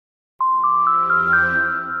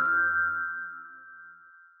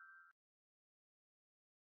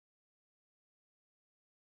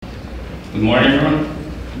Good morning, everyone.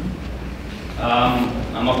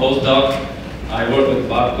 I'm a postdoc. I work with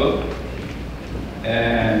Bob Cook,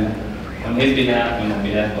 and on his behalf and on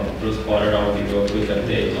behalf of Bruce Potter, I will give you a quick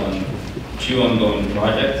update on 2 ongoing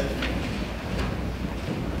projects.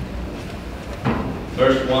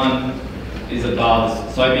 First one is about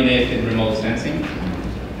soybean aphid remote sensing,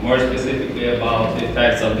 more specifically about the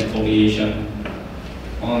effects of defoliation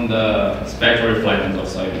on the spectral reflectance of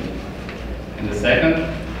soybean. And the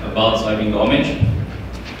second, about soybean gall midge.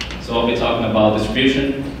 So I'll be talking about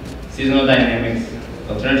distribution, seasonal dynamics,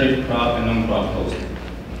 alternative crop, and non-crop host.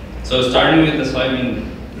 So starting with the soybean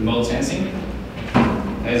remote sensing.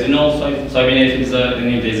 As you know, soybean aphid is an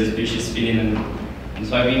invasive species feeding in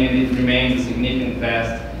soybean, and it remains a significant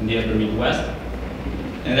pest in the upper Midwest.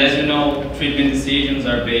 And as you know, treatment decisions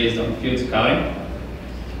are based on field scouting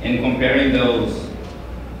and comparing those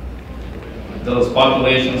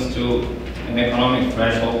populations to an economic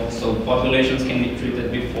threshold, so populations can be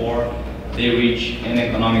treated before they reach an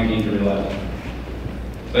economic injury level.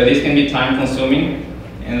 But this can be time consuming,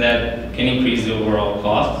 and that can increase the overall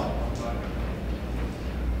cost.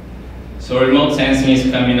 So remote sensing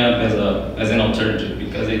is coming up as an alternative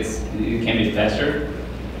because it can be faster,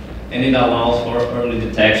 and it allows for early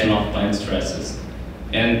detection of plant stresses.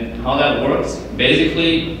 And how that works,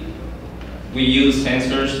 basically we use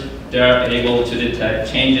sensors that are able to detect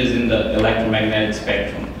changes in the electromagnetic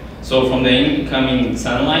spectrum. So from the incoming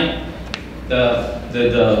sunlight,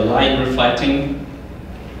 the light reflecting,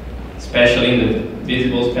 especially in the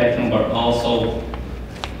visible spectrum, but also,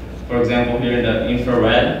 for example, here in the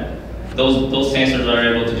infrared, those sensors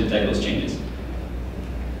are able to detect those changes.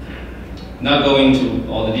 Not going into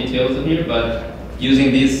all the details in here, but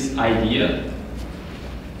using this idea,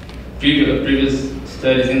 previous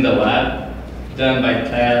studies in the lab done by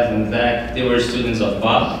Taz and Zach, they were students of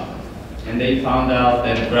Bob, and they found out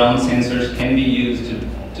that ground sensors can be used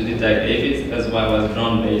to detect aphids as well as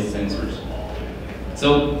ground-based sensors.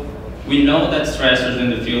 So we know that stressors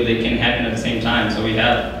in the field, they can happen at the same time. So we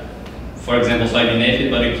have, for example, soybean aphid,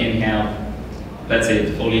 but we can have, let's say,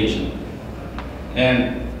 defoliation.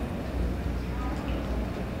 And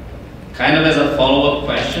kind of as a follow-up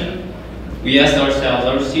question, we asked ourselves,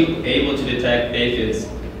 are we still able to detect aphids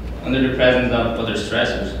under the presence of other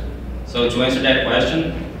stressors? So to answer that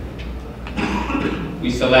question,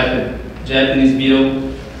 we selected Japanese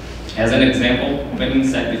beetle as an example of an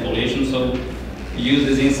insect defoliation. So we use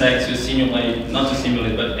these insects to simulate, not to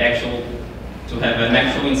simulate, but to have an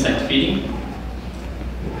actual insect feeding.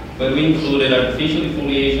 But we included artificial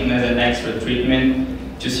defoliation as an extra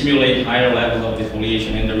treatment to simulate higher levels of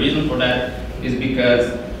defoliation. And the reason for that is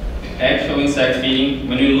because actual insect feeding,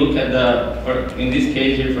 when you look at in this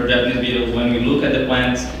case here for Japanese beetles, when we look at the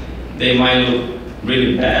plants, they might look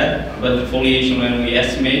really bad, but defoliation, when we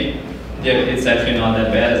estimate, it's actually not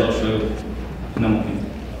that bad, as I'll show you in a moment.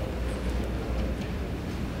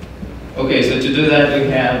 Okay, so to do that, we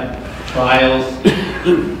have trials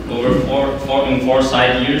over four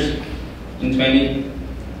site years in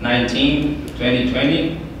 2019,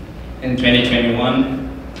 2020, and 2021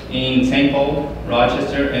 in St. Paul,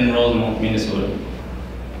 Rochester, and Rosemont, Minnesota.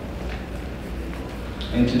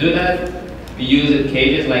 And to do that, we used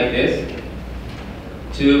cages like this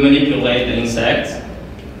to manipulate the insects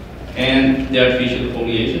and the artificial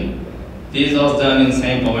defoliation. This was done in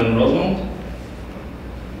St. Paul and Rosemont.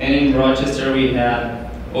 And in Rochester, we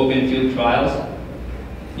have open field trials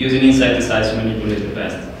using insecticides to manipulate the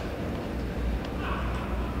pest.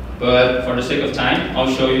 But for the sake of time,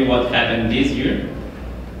 I'll show you what happened this year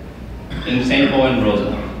in St. Paul and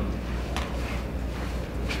Rosemont.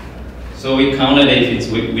 So we counted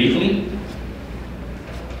aphids weekly.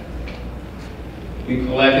 We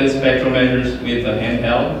collected spectral measures with a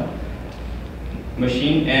handheld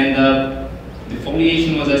machine, and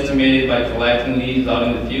defoliation was estimated by collecting leaves out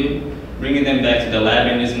in the field, bringing them back to the lab,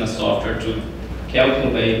 and using a software to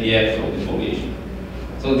calculate the actual defoliation.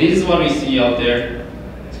 So this is what we see out there,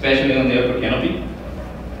 especially on the upper canopy.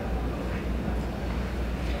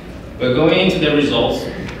 But going into the results,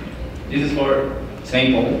 this is for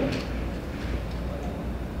St. Paul.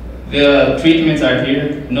 The treatments are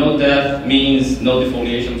here. No death means no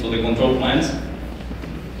defoliation, so the control plants.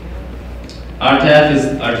 RTF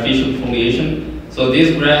is artificial defoliation. So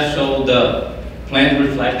this graph shows the plant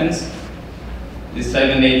reflectance, the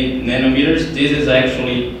 780 nanometers. This is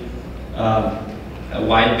actually a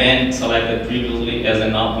wide band selected previously as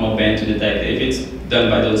an optimal band to detect aphids, done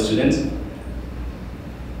by those students.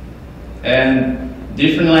 And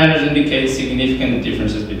different letters indicate significant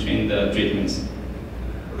differences between the treatments.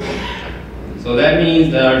 So that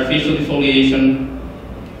means that artificial defoliation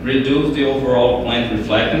reduced the overall plant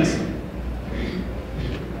reflectance,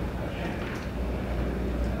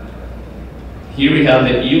 Here we have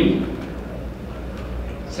the yield,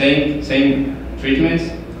 same treatments,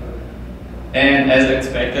 and as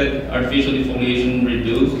expected, artificial defoliation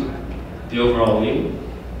reduced the overall yield.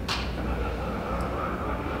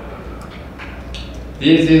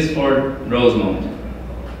 This is for Rosemont.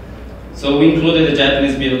 So we included the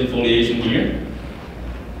Japanese beetle defoliation here.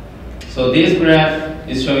 So this graph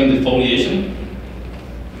is showing defoliation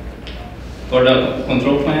for the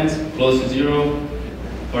control plants, close to 0.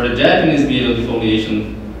 For the Japanese beetle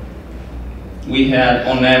defoliation, we had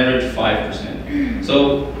on average 5%.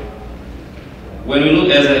 So when we look,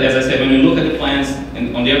 as I said, when we look at the plants,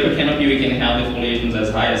 and on the upper canopy we can have defoliations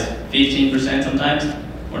as high as 15% sometimes,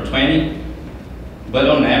 or 20%. But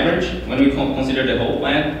on average, when we consider the whole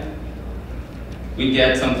plant, we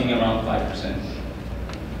get something around 5%.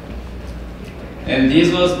 And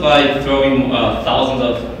this was by throwing thousands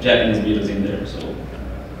of Japanese beetles in there. So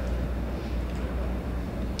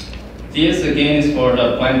this again is for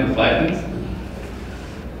the plant reflectance,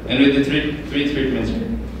 and with the three treatments here: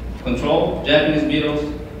 control, Japanese beetles,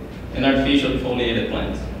 and artificial defoliated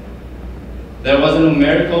plants. There was a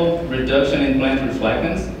numerical reduction in plant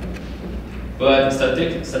reflectance, but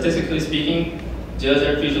statistically speaking, just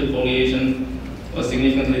artificial defoliation was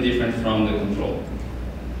significantly different from the control.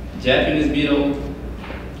 Japanese beetle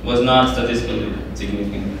was not statistically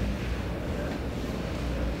significant.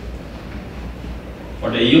 For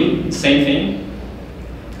the yield, same thing.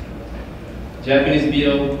 Japanese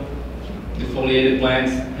beetle defoliated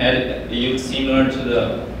plants had a yield similar to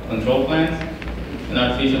the control plants, and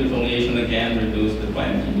artificial defoliation again reduced the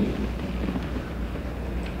plant yield.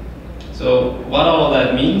 So what all of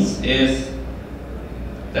that means is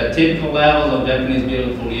that typical levels of Japanese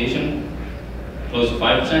beetle defoliation, close to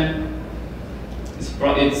 5%,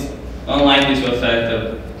 it's unlikely to affect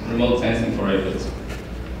the remote sensing for aphids.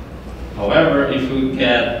 However, if we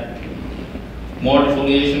get more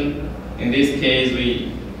defoliation, in this case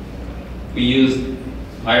we used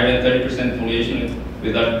higher than 30% defoliation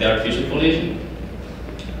with the artificial defoliation,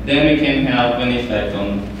 then we can have an effect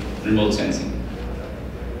on remote sensing.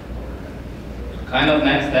 Kind of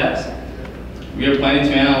next steps, we are planning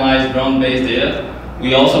to analyze ground-based data.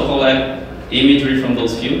 We also collect imagery from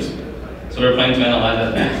those fields, so we're planning to analyze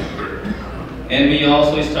that next. And we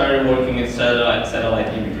also started working with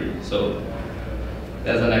satellite imagery, so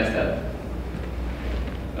that's the next step.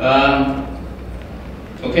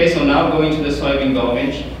 Okay, so now going to the soybean gall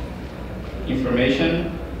midge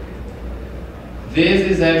information. This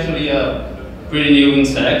is actually a pretty new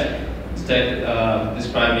insect. It's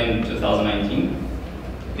described in 2019.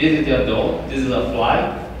 This is the adult. This is a fly,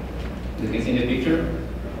 as you can see in the picture.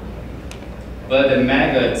 But the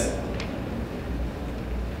maggots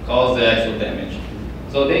cause the actual damage.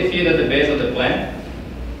 So they feed at the base of the plant,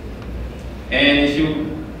 and if you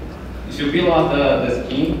peel off the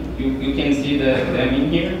skin, you can see them in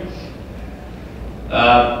here.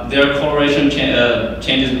 Their coloration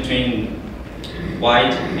changes between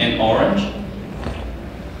white and orange.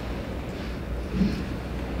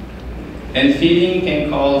 And feeding can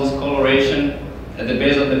cause discoloration at the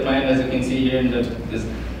base of the plant, as you can see here in this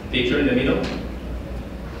picture in the middle.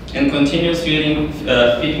 And continuous feeding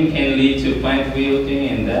can lead to plant wilting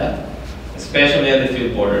and death, especially at the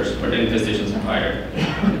field borders where the infestations are higher.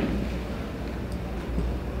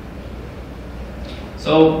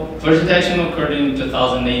 So first detection occurred in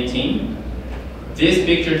 2018. This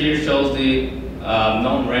picture here shows the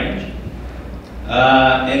known range.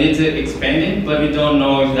 And it's expanding, but we don't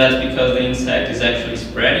know if that's because the insect is actually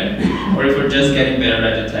spreading or if we're just getting better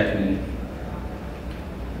at detecting it.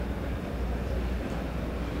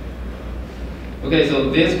 Okay, so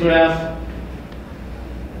this graph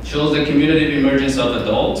shows the cumulative emergence of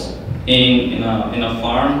adults in a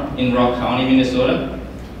farm in Rock County, Minnesota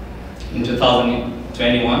in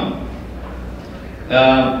 2021.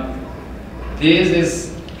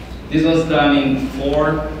 This was done in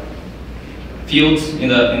 4 fields in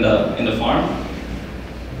the farm.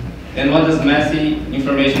 And what this messy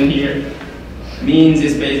information here means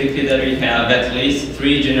is basically that we have at least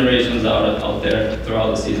 3 generations out there throughout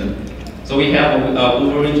the season. So we have a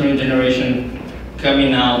overwintering generation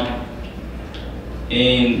coming out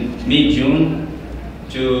in mid-June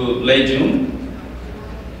to late June.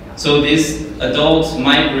 So these adults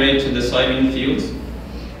migrate to the soybean fields.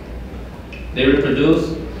 They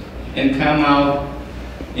reproduce and come out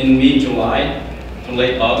in mid-July to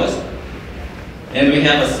late August. And we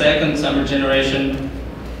have a second summer generation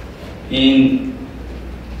in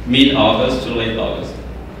mid-August to late August.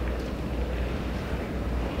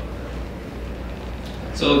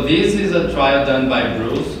 So this is a trial done by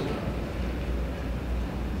Bruce.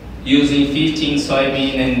 using 15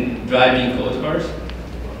 soybean and dry bean coat cars.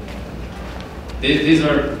 These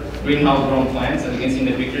are greenhouse grown plants, as you can see in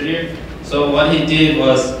the picture here. So what he did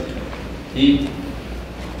was he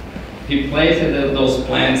placed those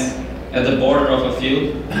plants at the border of a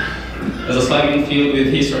field, as a soybean field with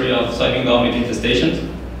history of soybean gall midge infestations.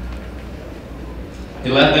 He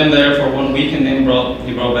left them there for 1 week and then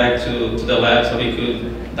he brought back to the lab so he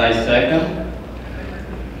could dissect them.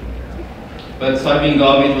 But soybean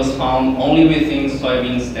gall midge was found only within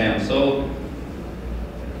soybean stems, so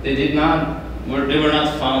they were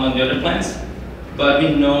not found on the other plants. But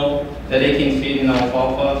we know that they can feed in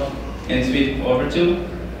alfalfa and sweet clover too.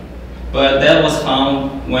 But that was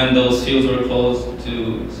found when those fields were close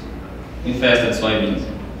to infested soybeans.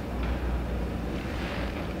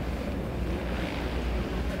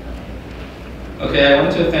 Okay, I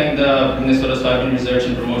want to thank the Minnesota Soybean Research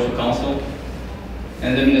and Promotion Council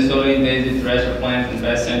and the Minnesota Invasive Terrestrial Plant and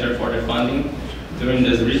Pest Center for their funding during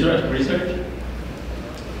this research.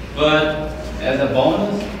 But as a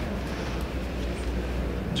bonus,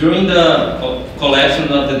 during the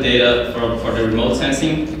collection of the data for the remote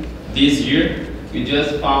sensing this year, we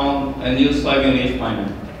just found a new soybean leaf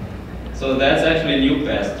miner. So that's actually a new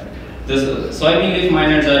pest. The soybean leaf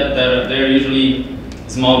miners they're usually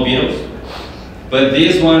small beetles, but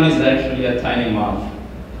this one is actually a tiny moth.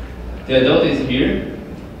 The adult is here.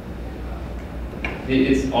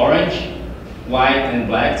 It's orange, white, and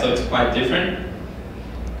black, so it's quite different.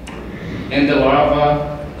 And the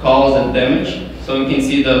larva caused the damage. So you can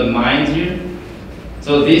see the mines here.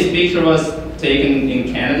 So this picture was taken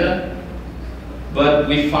in Canada, but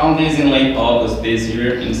we found this in late August this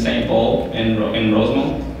year in St. Paul and in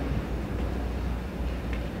Rosemont.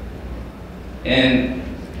 And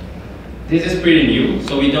this is pretty new,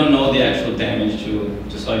 so we don't know the actual damage to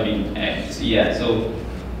soybean eggs yet. So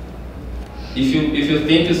if you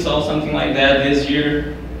think you saw something like that this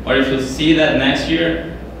year, or if you see that next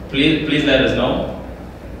year, please let us know.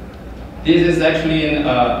 This is actually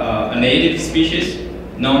a native species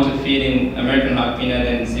known to feed in American hawk peanut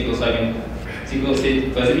and sickle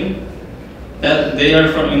seed fuzzy bean. That they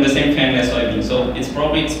are in the same family as soybean, so it's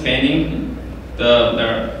probably expanding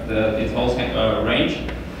its whole range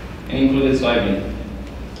and included soybean.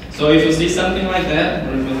 So if you see something like that,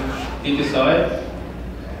 or if you think you saw it,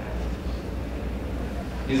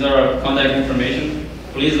 these are our contact information.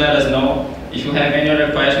 Please let us know. If you have any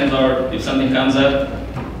other questions or if something comes up,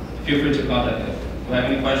 feel free to contact us. Do you have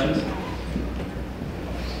any questions?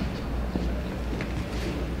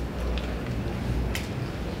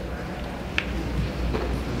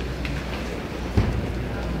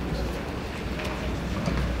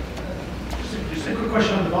 Just a quick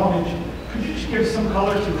question on development. Could you just give some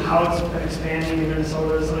color to how it's been expanding in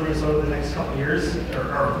Minnesota, southern Minnesota, the next couple of years, or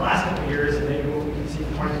the last couple of years, and maybe what we can see in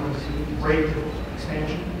 2022 rate of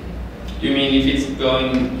expansion? You mean if it's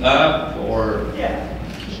going up or? Yeah,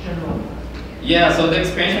 just general. Yeah, so the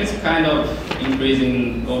expansion is kind of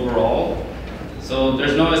increasing overall. So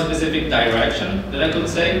there's no specific direction that I could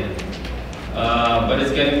say, but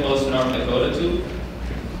it's getting close to North Dakota too.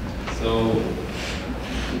 So,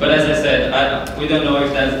 but as I said, we don't know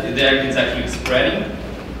if it's actually spreading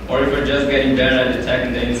or if we're just getting better at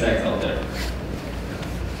detecting the insects out there.